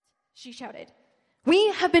she shouted.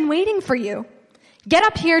 "We have been waiting for you. Get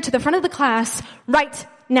up here to the front of the class right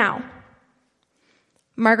now."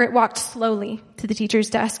 Margaret walked slowly to the teacher's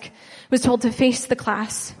desk, was told to face the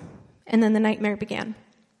class, and then the nightmare began.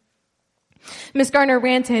 Miss Garner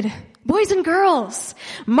ranted, "Boys and girls,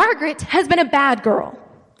 Margaret has been a bad girl.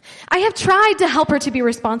 I have tried to help her to be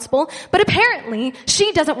responsible, but apparently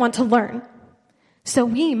she doesn't want to learn. So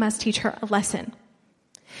we must teach her a lesson.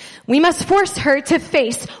 We must force her to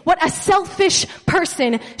face what a selfish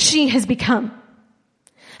person she has become.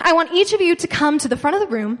 I want each of you to come to the front of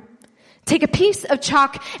the room, take a piece of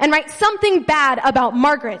chalk, and write something bad about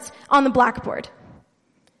Margaret on the blackboard.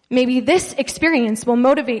 Maybe this experience will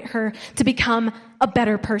motivate her to become a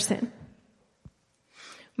better person."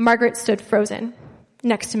 Margaret stood frozen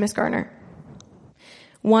next to Miss Garner.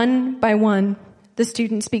 One by one, the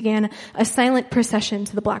students began a silent procession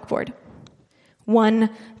to the blackboard. One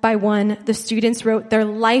by one, the students wrote their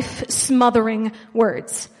life-smothering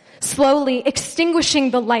words, slowly extinguishing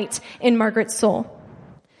the light in Margaret's soul.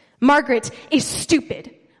 Margaret is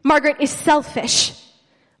stupid. Margaret is selfish.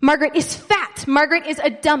 Margaret is fat. Margaret is a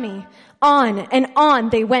dummy. On and on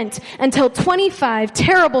they went until 25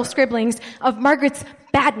 terrible scribblings of Margaret's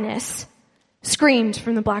badness screamed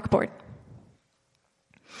from the blackboard.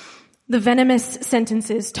 The venomous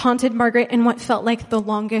sentences taunted Margaret in what felt like the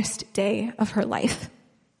longest day of her life.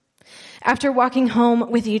 After walking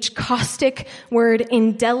home with each caustic word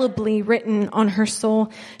indelibly written on her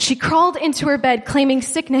soul, she crawled into her bed claiming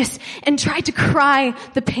sickness and tried to cry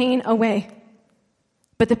the pain away.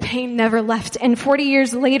 But the pain never left, and 40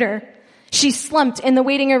 years later, she slumped in the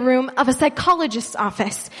waiting room of a psychologist's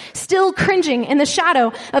office, still cringing in the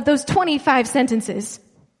shadow of those 25 sentences.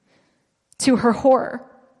 To her horror,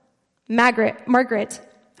 Margaret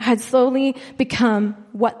had slowly become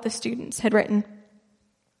what the students had written.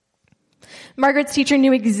 Margaret's teacher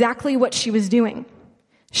knew exactly what she was doing.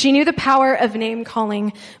 She knew the power of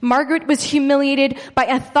name-calling. Margaret was humiliated by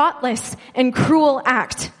a thoughtless and cruel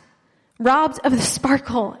act, robbed of the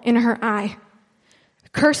sparkle in her eye,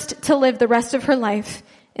 cursed to live the rest of her life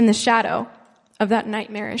in the shadow of that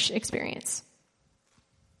nightmarish experience.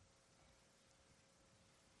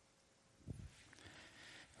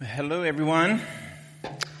 Hello, everyone.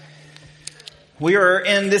 We are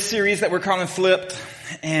in this series that we're calling Flipped,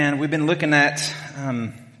 and we've been looking at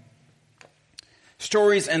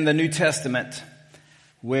stories in the New Testament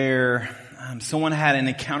where someone had an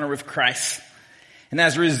encounter with Christ, and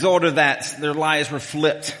as a result of that, their lives were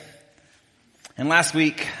flipped. And last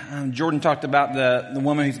week, Jordan talked about the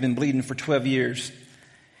woman who's been bleeding for 12 years,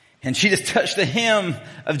 and she just touched the hem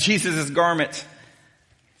of Jesus' garment,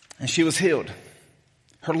 and she was healed.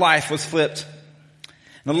 Her life was flipped.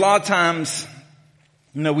 And a lot of times,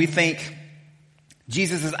 we think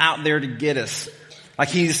Jesus is out there to get us. Like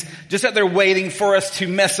he's just out there waiting for us to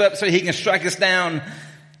mess up so he can strike us down.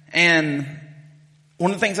 And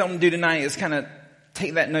one of the things I want to do tonight is kind of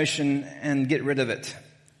take that notion and get rid of it.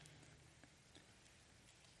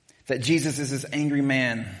 That Jesus is this angry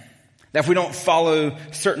man. That if we don't follow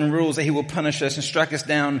certain rules, that he will punish us and strike us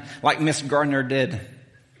down like Miss Gardner did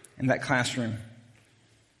in that classroom.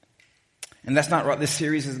 And that's not what this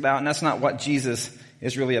series is about, and that's not what Jesus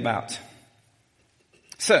is really about.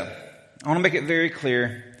 So, I want to make it very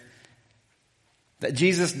clear that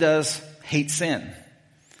Jesus does hate sin.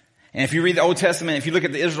 And if you read the Old Testament, if you look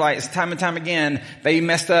at the Israelites, time and time again, they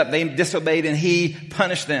messed up, they disobeyed, and he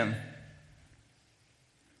punished them.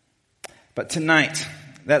 But tonight,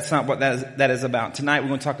 that's not what that is about. Tonight, we're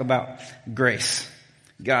going to talk about grace.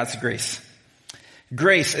 God's grace.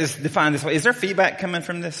 Grace is defined this way. Is there feedback coming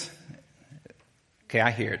from this? Okay,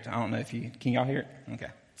 I hear it. I don't know if can y'all hear it? Okay,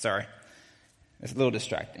 sorry. It's a little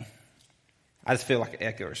distracting. I just feel like an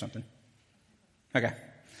echo or something. Okay.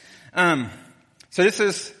 So this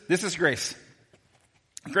is grace.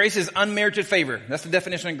 Grace is unmerited favor. That's the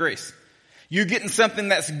definition of grace. You're getting something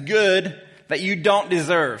that's good that you don't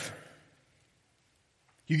deserve.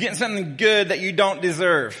 You're getting something good that you don't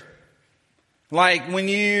deserve. Like when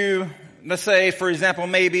let's say, for example,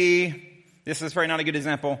 maybe, this is probably not a good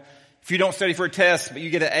example, if you don't study for a test, but you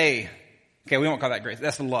get an A. Okay, we won't call that grace.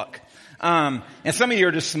 That's luck. And some of you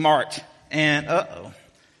are just smart. And,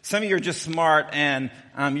 some of you are just smart and,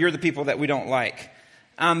 you're the people that we don't like.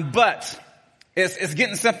 But it's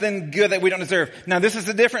getting something good that we don't deserve. Now, this is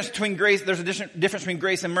the difference between grace. There's a difference between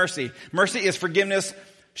grace and mercy. Mercy is forgiveness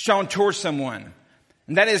shown towards someone.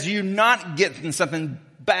 And that is you not getting something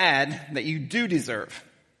bad that you do deserve.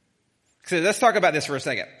 So let's talk about this for a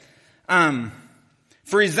second.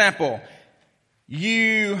 For example,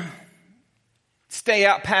 you stay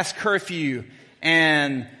out past curfew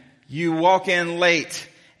and you walk in late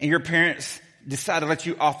and your parents decide to let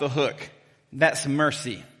you off the hook. That's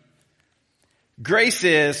mercy. Grace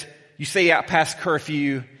is you stay out past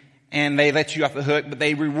curfew and they let you off the hook, but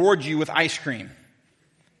they reward you with ice cream.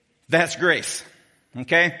 That's grace.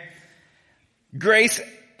 Okay? Grace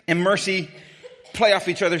and mercy play off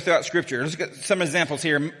each other throughout Scripture. Let's get some examples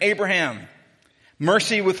here. Abraham.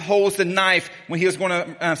 Mercy withholds the knife when he was going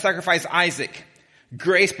to sacrifice Isaac.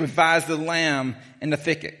 Grace provides the lamb in the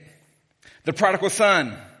thicket. The prodigal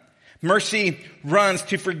son. Mercy runs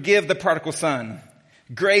to forgive the prodigal son.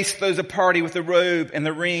 Grace throws a party with the robe and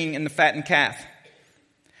the ring and the fattened calf.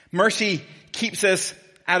 Mercy keeps us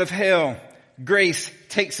out of hell. Grace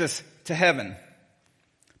takes us to heaven.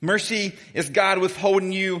 Mercy is God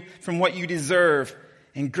withholding you from what you deserve,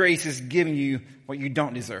 and grace is giving you what you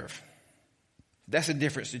don't deserve. That's the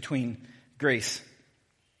difference between grace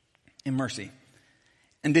and mercy.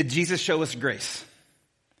 And did Jesus show us grace?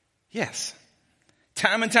 Yes.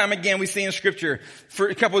 Time and time again we see in Scripture, for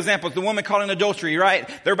a couple examples, the woman caught in adultery, right?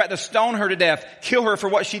 They're about to stone her to death, kill her for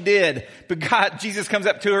what she did. But Jesus comes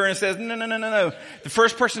up to her and says, no. The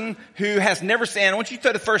first person who has never sinned, I want you to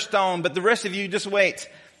throw the first stone, but the rest of you just wait.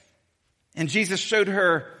 And Jesus showed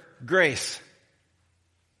her grace.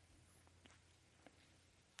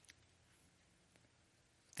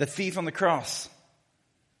 The thief on the cross.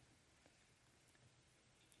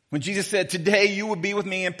 When Jesus said, today you will be with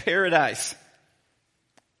me in paradise.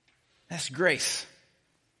 That's grace.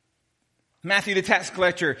 Matthew, the tax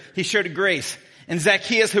collector, he showed grace. And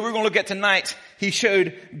Zacchaeus, who we're going to look at tonight, he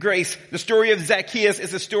showed grace. The story of Zacchaeus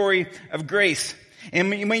is a story of grace. And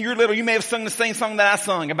when you're little, you may have sung the same song that I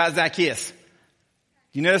sung about Zacchaeus.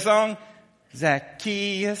 You know the song?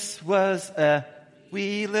 Zacchaeus was a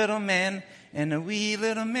wee little man, and a wee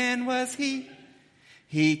little man was he.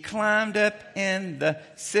 He climbed up in the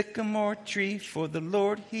sycamore tree for the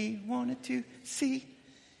Lord he wanted to see.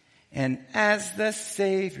 And as the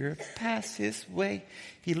Savior passed his way,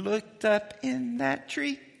 he looked up in that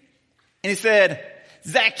tree. And he said,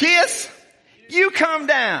 Zacchaeus, you come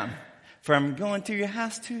down, for I'm going to your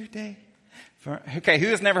house today. Okay, who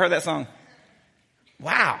has never heard that song?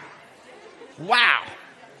 Wow.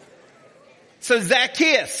 So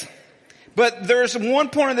Zacchaeus. But there's one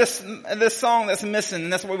point of this song that's missing,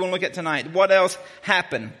 and that's what we're going to look at tonight. What else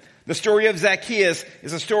happened? The story of Zacchaeus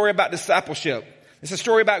is a story about discipleship. It's a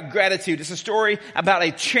story about gratitude. It's a story about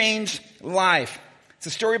a changed life. It's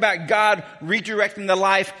a story about God redirecting the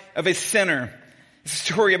life of a sinner. It's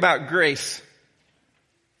a story about grace.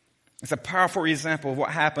 It's a powerful example of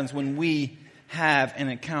what happens when we have an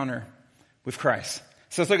encounter with Christ.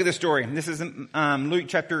 So let's look at this story. This is Luke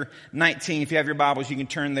chapter 19. If you have your Bibles, you can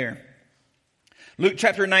turn there. Luke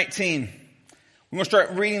chapter 19. We're going to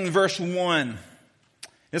start reading verse 1.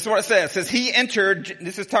 This is what it says. It says, he entered,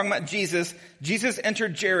 this is talking about Jesus. Jesus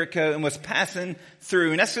entered Jericho and was passing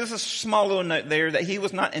through. And that's just a small little note there that he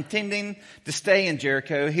was not intending to stay in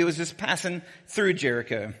Jericho. He was just passing through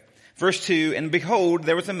Jericho. Verse 2, and behold,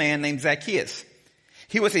 there was a man named Zacchaeus.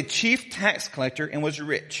 He was a chief tax collector and was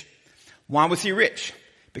rich. Why was he rich?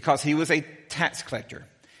 Because he was a tax collector.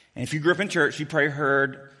 And if you grew up in church, you probably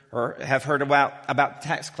heard or have heard about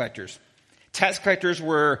tax collectors. Tax collectors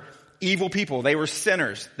were evil people. They were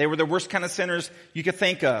sinners. They were the worst kind of sinners you could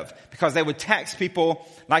think of because they would tax people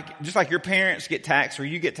just like your parents get taxed or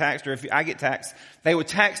you get taxed or if I get taxed. They would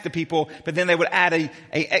tax the people, but then they would add a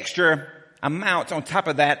extra amount on top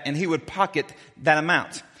of that and he would pocket that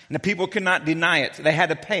amount. And the people could not deny it. They had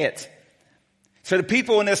to pay it. So the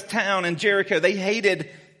people in this town in Jericho, they hated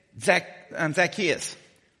Zacchaeus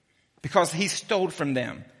because he stole from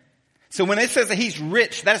them. So when it says that he's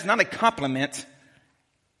rich, that is not a compliment.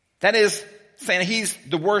 That is saying he's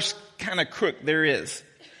the worst kind of crook there is.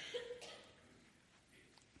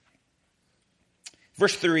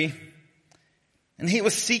 Verse 3, and he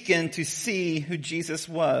was seeking to see who Jesus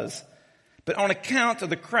was, but on account of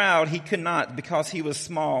the crowd, he could not because he was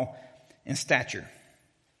small in stature.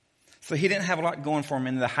 So he didn't have a lot going for him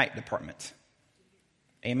in the height department.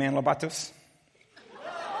 Amen, Lobatos?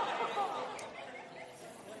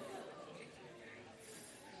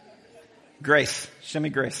 Grace. Show me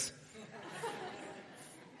grace.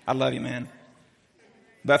 I love you, man.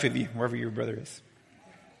 Both of you, wherever your brother is.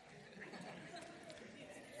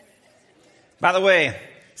 By the way,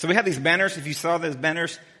 so we have these banners. If you saw those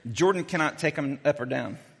banners, Jordan cannot take them up or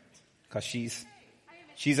down because she's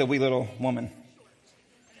a wee little woman.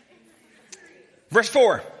 Verse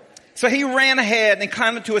 4. So he ran ahead and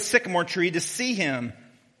climbed into a sycamore tree to see him,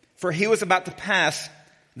 for he was about to pass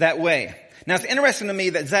that way. Now it's interesting to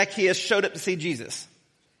me that Zacchaeus showed up to see Jesus.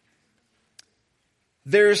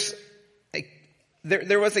 There's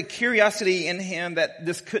there was a curiosity in him that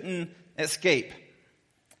this couldn't escape.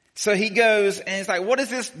 So he goes and he's like, what is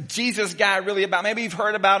this Jesus guy really about? Maybe you've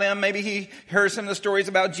heard about him. Maybe he heard some of the stories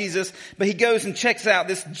about Jesus, but he goes and checks out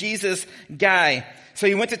this Jesus guy. So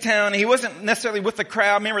he went to town and he wasn't necessarily with the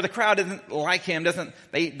crowd. Remember, the crowd didn't like him.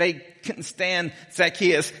 They couldn't stand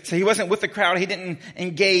Zacchaeus. So he wasn't with the crowd. He didn't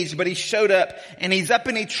engage, but he showed up and he's up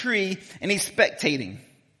in a tree and he's spectating.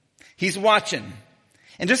 He's watching.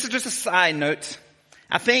 And just a side note,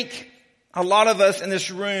 I think a lot of us in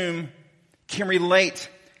this room can relate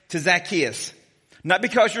to Zacchaeus. Not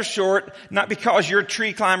because you're short, not because you're a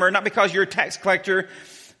tree climber, not because you're a tax collector,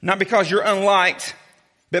 not because you're unliked,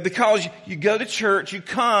 but because you go to church, you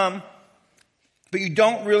come, but you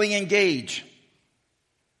don't really engage.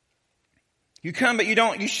 You come, but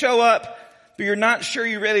you show up, but you're not sure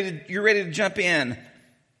you're ready to jump in.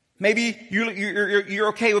 Maybe you're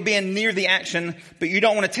okay with being near the action, but you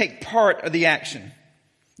don't want to take part of the action.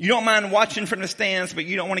 You don't mind watching from the stands, but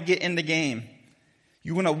you don't want to get in the game.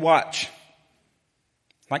 You want to watch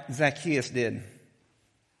like Zacchaeus did.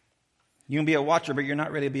 You want to be a watcher, but you're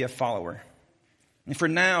not ready to be a follower. And for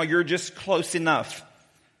now, you're just close enough.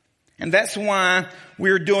 And that's why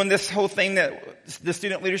we're doing this whole thing that the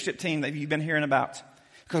student leadership team that you've been hearing about.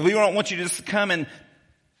 Because we don't want you to just come and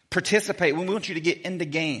participate. We want you to get in the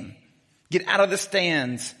game. Get out of the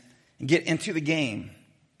stands and get into the game.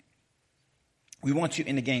 We want you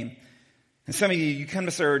in the game. And some of you come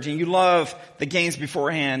to Surge and you love the games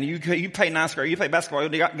beforehand. You play NASCAR, you play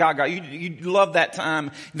basketball, you love that time.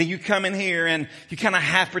 Then you come in here and you kind of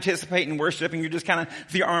half participate in worship and you're just kind of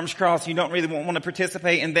with your arms crossed. You don't really want to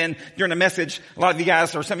participate. And then during the message, a lot of you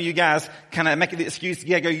guys or some of you guys kind of make the excuse,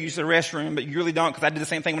 go use the restroom, but you really don't, because I did the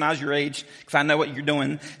same thing when I was your age, because I know what you're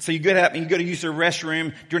doing. So you get up and you go to use the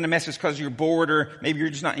restroom during the message because you're bored or maybe you're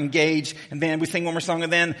just not engaged. And then we sing one more song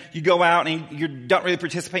and then you go out and you don't really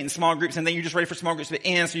participate in small groups, and then you're just ready for small groups to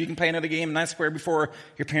end so you can play another game in Nice Square before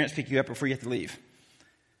your parents pick you up, before you have to leave.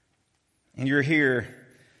 And you're here,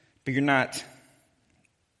 but you're not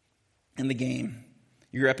in the game.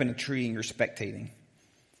 You're up in a tree and you're spectating.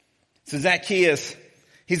 So Zacchaeus,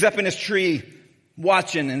 he's up in his tree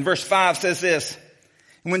watching, and verse 5 says this: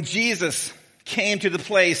 and when Jesus came to the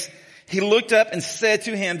place, he looked up and said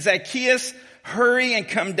to him, Zacchaeus, hurry and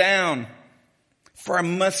come down, for I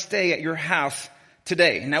must stay at your house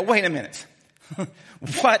today. Now wait a minute.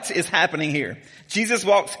 What is happening here? Jesus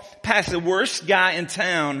walks past the worst guy in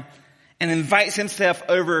town and invites himself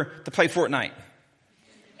over to play Fortnite.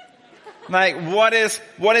 Like, what is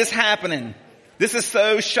happening? This is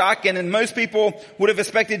so shocking, and most people would have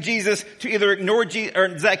expected Jesus to either ignore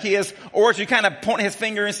Zacchaeus or to kind of point his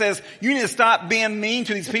finger and says, you need to stop being mean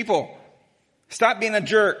to these people. Stop being a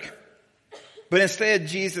jerk. But instead,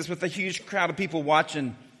 Jesus, with a huge crowd of people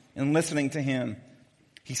watching and listening to him,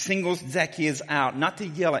 he singles Zacchaeus out, not to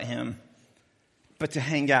yell at him, but to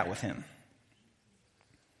hang out with him.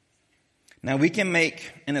 Now we can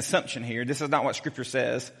make an assumption here. This is not what Scripture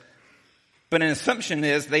says, but an assumption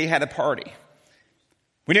is they had a party.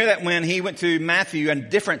 We know that when he went to Matthew, a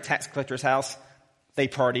different tax collector's house, they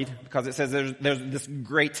partied, because it says there's this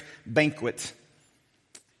great banquet.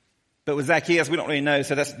 But with Zacchaeus, we don't really know,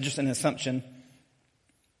 so that's just an assumption.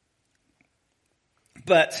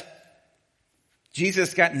 But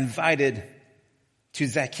Jesus got invited to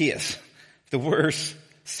Zacchaeus, the worst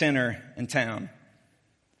sinner in town.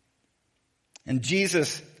 And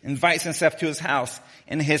Jesus invites himself to his house,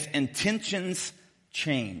 and his intentions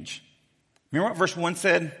change. Remember what verse 1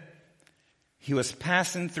 said? He was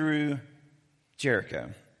passing through Jericho,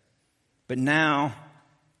 but now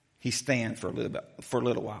he's staying for a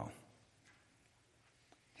little while.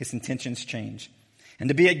 His intentions change. And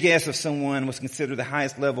to be a guest of someone was considered the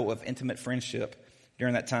highest level of intimate friendship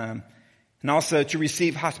during that time. And also to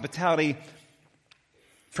receive hospitality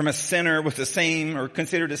from a sinner was the same, or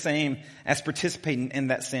considered the same, as participating in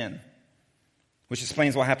that sin. Which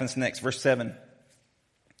explains what happens next. Verse 7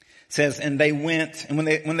 says, and they went, and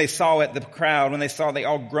when they saw it, the crowd, when they saw, they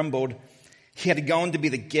all grumbled. He had gone to be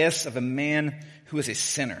the guest of a man who was a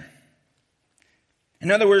sinner. In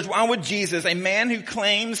other words, why would Jesus, a man who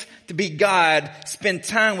claims to be God, spend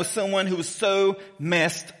time with someone who was so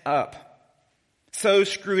messed up? So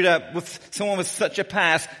screwed up, with someone with such a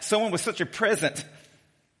past, someone with such a present?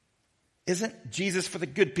 Isn't Jesus for the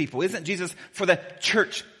good people? Isn't Jesus for the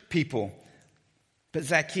church people? But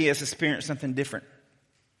Zacchaeus experienced something different.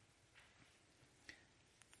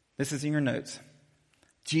 This is in your notes.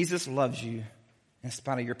 Jesus loves you in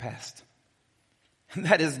spite of your past. And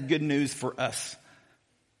that is good news for us.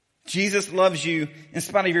 Jesus loves you in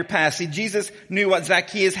spite of your past. See, Jesus knew what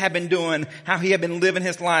Zacchaeus had been doing, how he had been living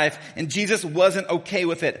his life, and Jesus wasn't okay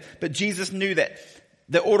with it. But Jesus knew that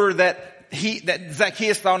the order that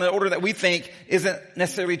Zacchaeus thought and the order that we think isn't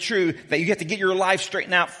necessarily true, that you have to get your life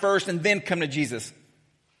straightened out first and then come to Jesus.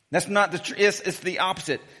 That's not it's the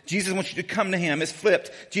opposite. Jesus wants you to come to him. It's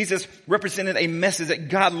flipped. Jesus represented a message that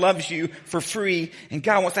God loves you for free, and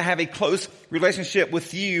God wants to have a close relationship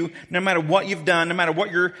with you no matter what you've done, no matter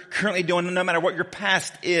what you're currently doing, no matter what your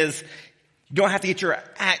past is. You don't have to get your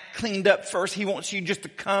act cleaned up first. He wants you just to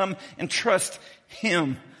come and trust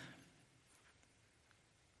him.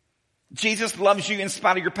 Jesus loves you in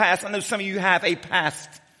spite of your past. I know some of you have a past.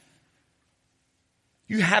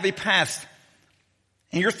 You have a past.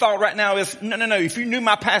 And your thought right now is, no. If you knew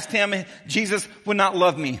my past, Tim, Jesus would not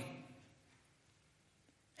love me.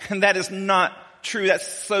 And that is not true. That's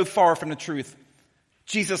so far from the truth.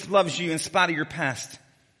 Jesus loves you in spite of your past.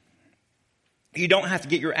 You don't have to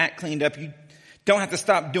get your act cleaned up. You don't have to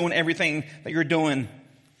stop doing everything that you're doing.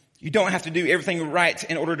 You don't have to do everything right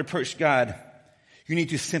in order to approach God. You need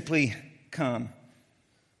to simply come.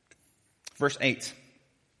 Verse 8.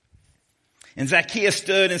 And Zacchaeus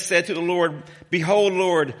stood and said to the Lord, "Behold,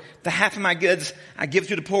 Lord, the half of my goods I give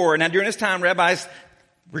to the poor." Now during this time, rabbis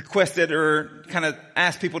requested or kind of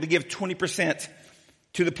asked people to give 20%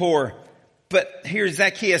 to the poor. But here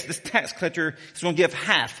Zacchaeus, this tax collector, is going to give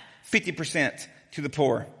half, 50% to the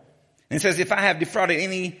poor. And it says, "If I have defrauded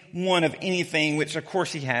any one of anything," which of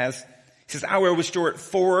course he has, he says, "I will restore it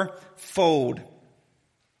fourfold."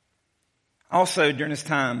 Also during this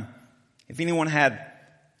time, if anyone had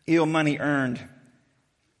ill money earned,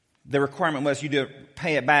 the requirement was you to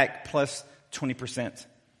pay it back plus 20%.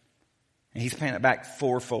 And he's paying it back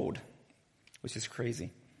fourfold, which is crazy.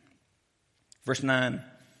 Verse 9.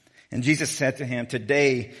 And Jesus said to him,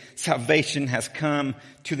 "Today salvation has come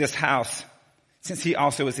to this house, since he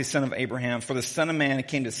also is the son of Abraham. For the Son of Man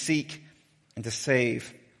came to seek and to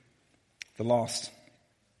save the lost."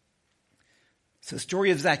 So the story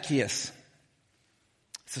of Zacchaeus,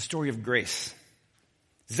 it's a story of grace.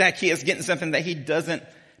 Zacchaeus getting something that he doesn't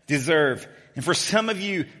deserve. And for some of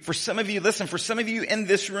you, listen, for some of you in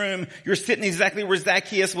this room, you're sitting exactly where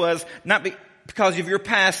Zacchaeus was, not because of your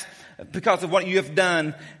past, because of what you have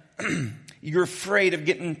done. You're afraid of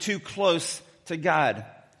getting too close to God.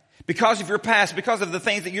 Because of your past, because of the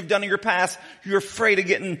things that you've done in your past, you're afraid of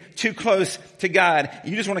getting too close to God.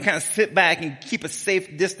 You just want to kind of sit back and keep a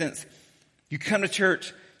safe distance. You come to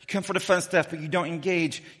church, you come for the fun stuff, but you don't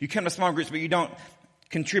engage. You come to small groups, but you don't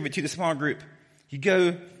contribute to the small group. You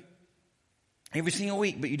go every single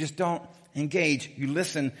week, but you just don't engage. You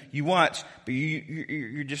listen, you watch, but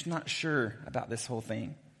you're just not sure about this whole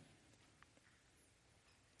thing.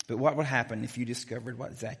 But what would happen if you discovered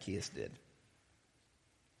what Zacchaeus did?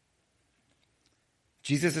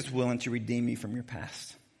 Jesus is willing to redeem you from your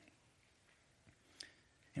past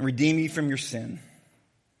and redeem you from your sin.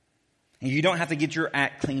 And you don't have to get your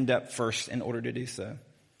act cleaned up first in order to do so.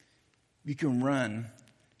 You can run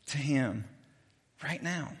to him right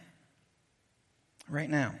now. Right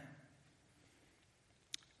now.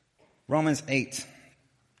 Romans 8,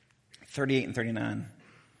 38 and 39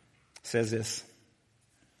 says this.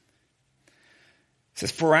 It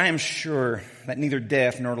says, "For I am sure that neither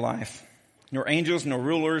death nor life, nor angels, nor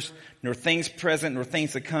rulers, nor things present, nor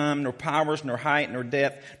things to come, nor powers, nor height, nor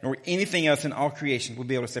depth, nor anything else in all creation will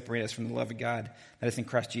be able to separate us from the love of God that is in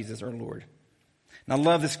Christ Jesus our Lord." And I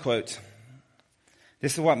love this quote.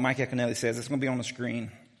 This is what Mike Econelli says. It's going to be on the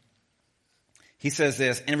screen. He says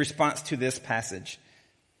this in response to this passage.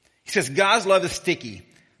 He says, God's love is sticky.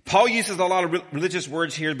 Paul uses a lot of religious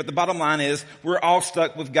words here, but the bottom line is we're all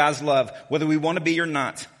stuck with God's love, whether we want to be or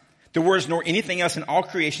not. The words "nor anything else in all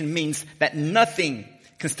creation" means that nothing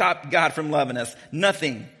can stop God from loving us.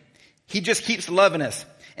 Nothing. He just keeps loving us.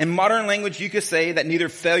 In modern language, you could say that neither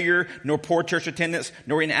failure, nor poor church attendance,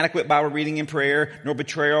 nor inadequate Bible reading and prayer, nor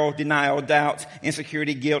betrayal, denial, doubt,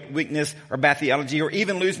 insecurity, guilt, weakness, or bad theology, or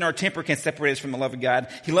even losing our temper can separate us from the love of God.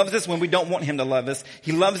 He loves us when we don't want him to love us.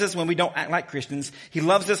 He loves us when we don't act like Christians. He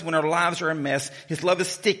loves us when our lives are a mess. His love is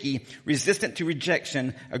sticky, resistant to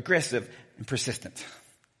rejection, aggressive, and persistent.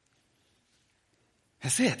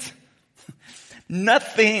 That's it.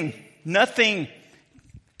 Nothing,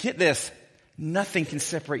 get this, nothing can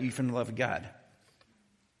separate you from the love of God.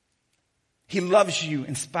 He loves you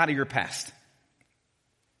in spite of your past.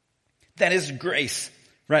 That is grace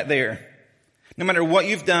right there. No matter what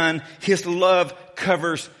you've done, his love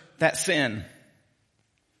covers that sin.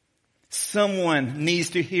 Someone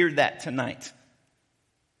needs to hear that tonight.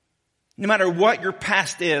 No matter what your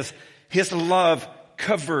past is, his love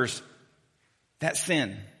covers that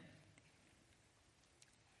sin.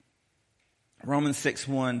 Romans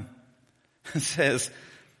 6:1 says,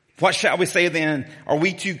 what shall we say then? Are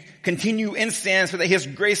we to continue in sin so that his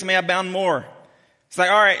grace may abound more? It's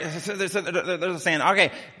like, all right, so they're saying,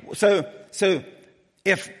 okay, so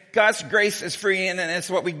if God's grace is free and that's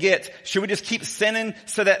what we get, should we just keep sinning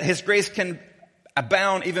so that his grace can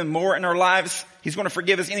abound even more in our lives? He's going to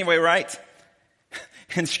forgive us anyway, right?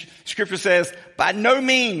 And scripture says, by no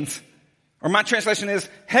means. Or my translation is,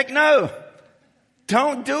 heck no.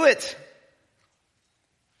 Don't do it.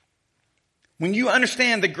 When you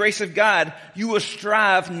understand the grace of God, you will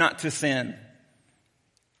strive not to sin.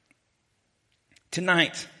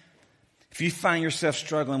 Tonight, if you find yourself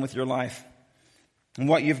struggling with your life and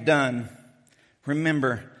what you've done,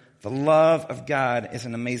 remember the love of God is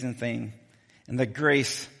an amazing thing, and the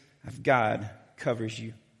grace of God covers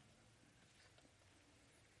you.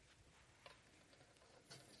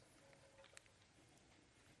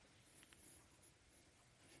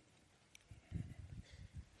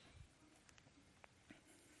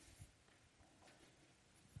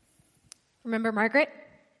 Remember Margaret?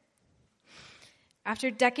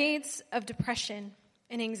 After decades of depression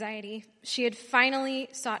and anxiety, she had finally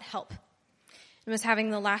sought help and was having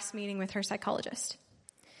the last meeting with her psychologist.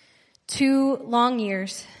 2 long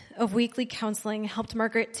years of weekly counseling helped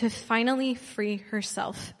Margaret to finally free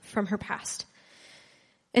herself from her past.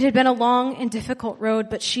 It had been a long and difficult road,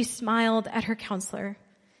 but she smiled at her counselor.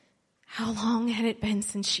 How long had it been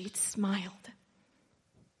since she'd smiled?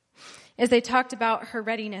 As they talked about her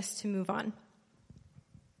readiness to move on.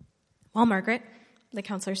 Well, Margaret, the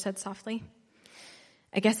counselor said softly,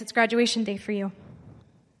 I guess it's graduation day for you.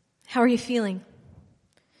 How are you feeling?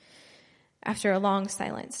 After a long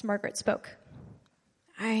silence, Margaret spoke.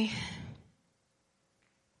 I'm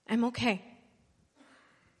okay.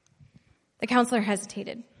 The counselor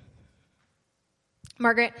hesitated.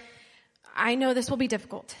 Margaret, I know this will be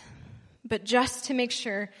difficult, but just to make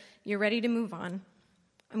sure you're ready to move on,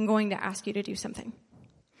 I'm going to ask you to do something.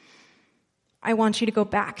 I want you to go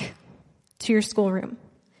back to your schoolroom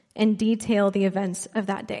and detail the events of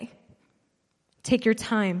that day. Take your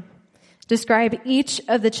time. Describe each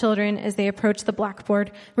of the children as they approach the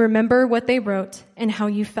blackboard. Remember what they wrote and how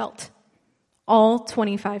you felt. All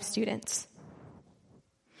 25 students.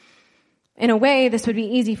 In a way, this would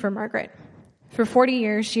be easy for Margaret. For 40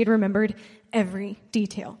 years, she had remembered every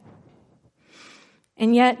detail.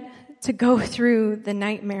 And yet, to go through the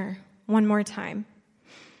nightmare one more time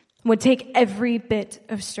would take every bit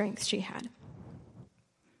of strength she had.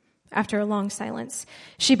 After a long silence,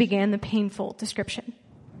 she began the painful description.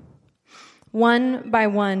 One by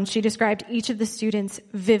one, she described each of the students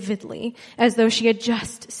vividly, as though she had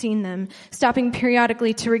just seen them, stopping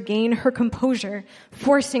periodically to regain her composure,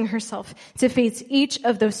 forcing herself to face each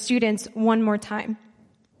of those students one more time.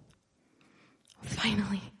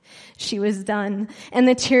 Finally, she was done, and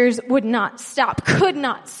the tears would not stop, could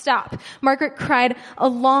not stop. Margaret cried a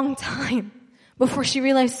long time before she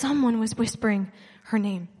realized someone was whispering her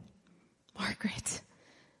name. Margaret,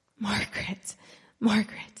 Margaret,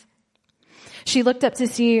 Margaret. She looked up to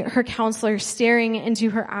see her counselor staring into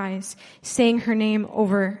her eyes, saying her name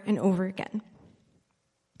over and over again.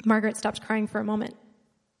 Margaret stopped crying for a moment.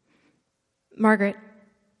 Margaret,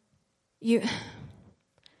 you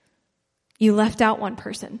left out one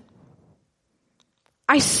person.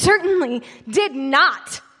 I certainly did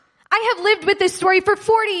not. I have lived with this story for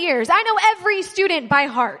 40 years. I know every student by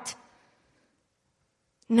heart.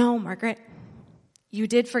 No, Margaret, you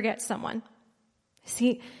did forget someone.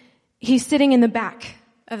 See, he's sitting in the back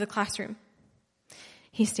of the classroom.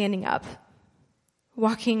 He's standing up,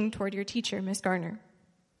 walking toward your teacher, Miss Garner.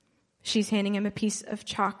 She's handing him a piece of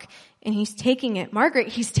chalk, and he's taking it. Margaret,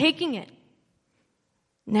 he's taking it.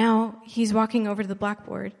 Now he's walking over to the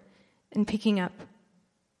blackboard and picking up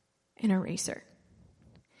an eraser.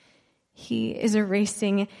 He is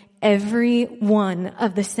erasing every one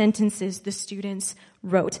of the sentences the students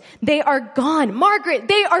wrote. They are gone. Margaret,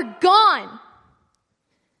 they are gone.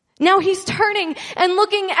 Now he's turning and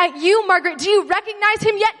looking at you, Margaret. Do you recognize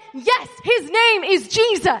him yet? Yes, his name is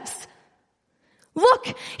Jesus.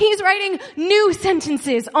 Look, he's writing new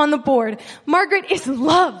sentences on the board. Margaret is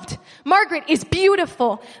loved. Margaret is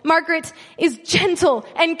beautiful. Margaret is gentle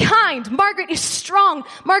and kind. Margaret is strong.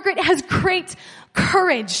 Margaret has great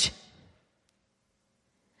courage.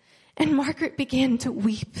 And Margaret began to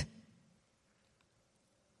weep.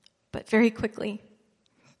 But very quickly,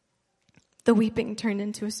 the weeping turned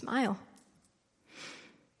into a smile.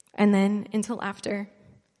 And then into laughter.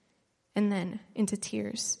 And then into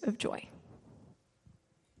tears of joy.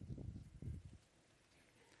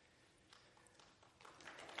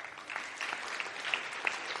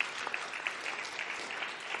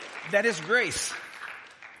 That is grace.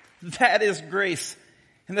 That is grace.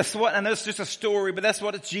 And that's what, I know it's just a story, but that's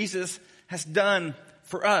what Jesus has done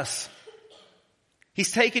for us.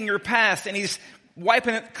 He's taken your past and he's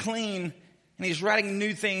wiping it clean and he's writing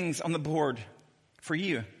new things on the board for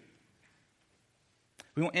you.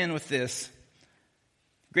 We will end with this.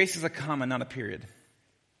 Grace is a comma, not a period.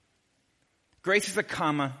 Grace is a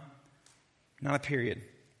comma, not a period.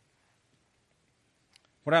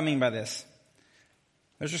 What do I mean by this?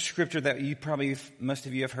 There's a scripture that most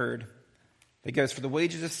of you have heard that goes, for the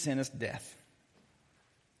wages of sin is death.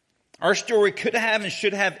 Our story could have and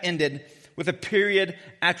should have ended with a period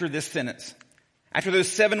after this sentence. After those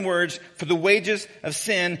 7 words, for the wages of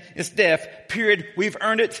sin is death, period. We've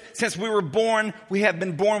earned it since we were born. We have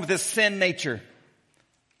been born with this sin nature.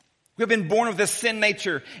 We have been born with this sin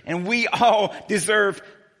nature, and we all deserve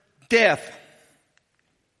death.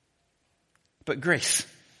 But grace.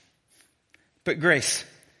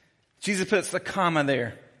 Jesus puts the comma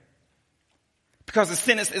there. Because the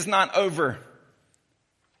sentence is not over.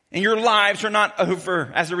 And your lives are not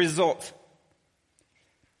over as a result.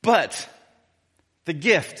 But the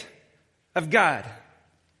gift of God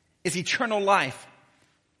is eternal life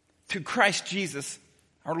through Christ Jesus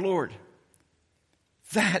our Lord.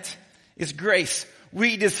 That is grace.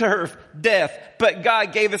 We deserve death, but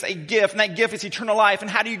God gave us a gift, and that gift is eternal life. And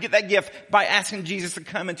how do you get that gift? By asking Jesus to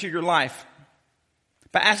come into your life.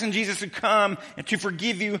 By asking Jesus to come and to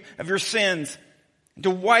forgive you of your sins, and to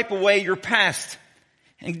wipe away your past.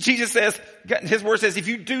 And Jesus says, his word says, if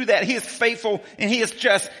you do that, he is faithful and he is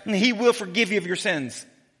just, and he will forgive you of your sins.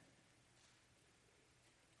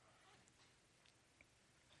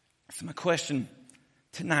 So my question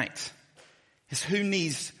tonight is, who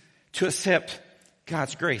needs to accept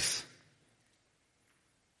God's grace?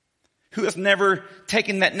 Who has never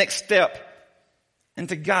taken that next step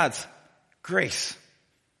into God's grace?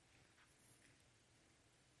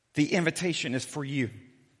 The invitation is for you.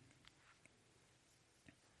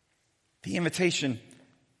 The invitation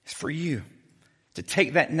is for you to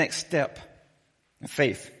take that next step of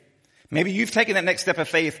faith. Maybe you've taken that next step of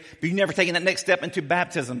faith, but you've never taken that next step into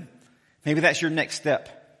baptism. Maybe that's your next step.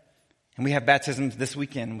 And we have baptisms this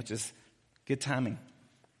weekend, which is good timing.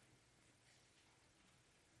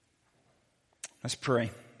 Let's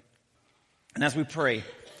pray. And as we pray,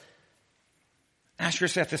 ask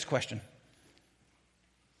yourself this question.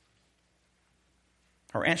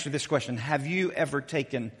 Or answer this question. Have you ever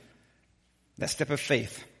taken that step of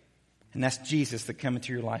faith? And that's Jesus to come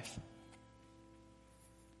into your life.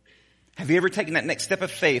 Have you ever taken that next step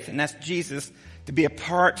of faith? And that's Jesus to be a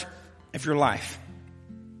part of your life.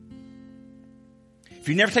 If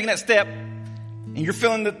you've never taken that step and you're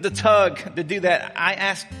feeling the tug to do that, I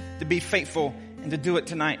ask to be faithful and to do it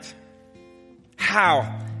tonight.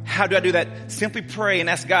 How? How do I do that? Simply pray and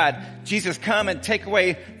ask God, Jesus, come and take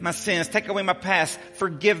away my sins. Take away my past.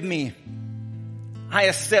 Forgive me. I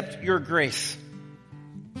accept your grace.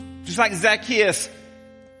 Just like Zacchaeus,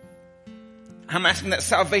 I'm asking that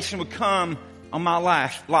salvation would come on my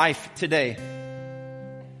life today.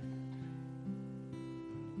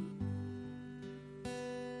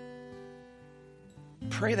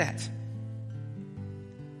 Pray that.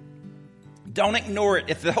 Don't ignore it.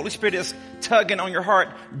 If the Holy Spirit is tugging on your heart,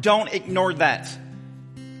 don't ignore that.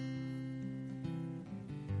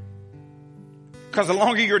 Because the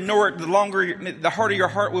longer you ignore it, the harder your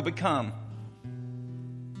heart will become.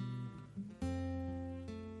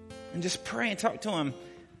 And just pray and talk to him.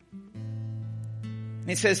 And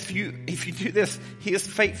he says, if you do this, he is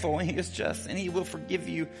faithful and he is just, and he will forgive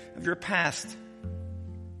you of your past.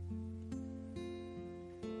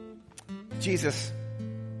 Jesus,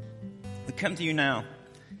 we come to you now,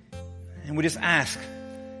 and we just ask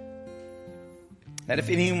that if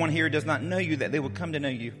anyone here does not know you, that they will come to know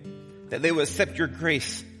you, that they will accept your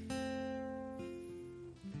grace.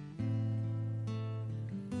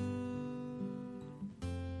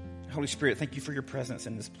 Holy Spirit, thank you for your presence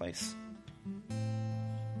in this place.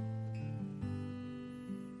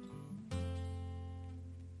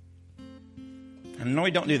 And no,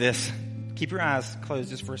 we don't do this. Keep your eyes closed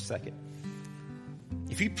just for a second.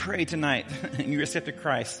 If you pray tonight and you accepted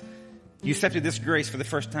Christ, you accepted this grace for the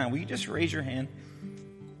first time, will you just raise your hand?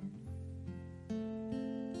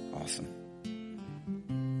 Awesome.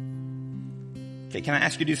 Okay, can I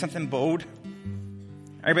ask you to do something bold?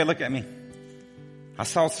 Everybody look at me. I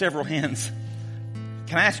saw several hands.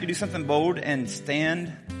 Can I ask you to do something bold and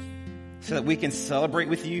stand so that we can celebrate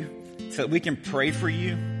with you, so that we can pray for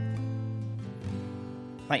you?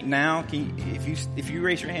 Like now, if you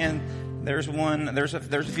raise your hand, there's one. There's a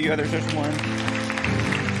few others. There's one.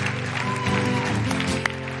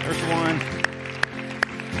 There's one.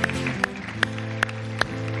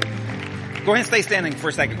 Go ahead and stay standing for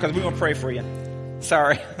a second because we're going to pray for you.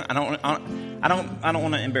 Sorry, I don't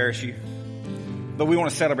want to embarrass you, but we want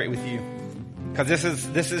to celebrate with you because this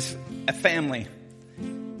is a family.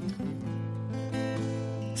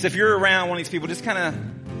 So if you're around one of these people, just kind of,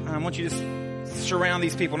 I want you to just surround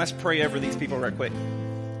these people. Let's pray over these people right quick.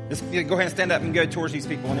 Just go ahead and stand up and go towards these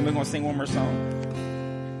people, and then we're going to sing one more song.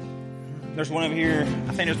 There's one over here.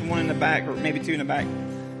 I think there's one in the back, or maybe two in the back.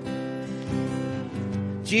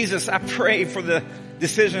 Jesus, I pray for the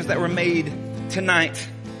decisions that were made tonight.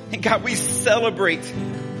 And God, we celebrate.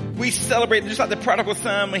 We celebrate just like the prodigal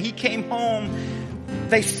son. When he came home,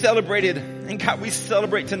 they celebrated. And God, we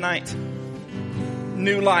celebrate tonight.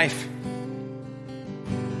 New life.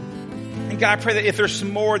 And God, I pray that if there's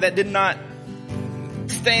some more that did not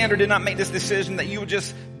stand or did not make this decision, that you would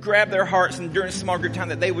just grab their hearts, and during small group time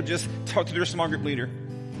that they would just talk to their small group leader.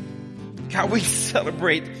 God, we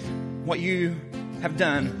celebrate what you have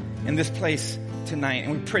done in this place tonight.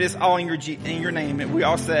 And we pray this all in your name. And we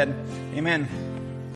all said, amen.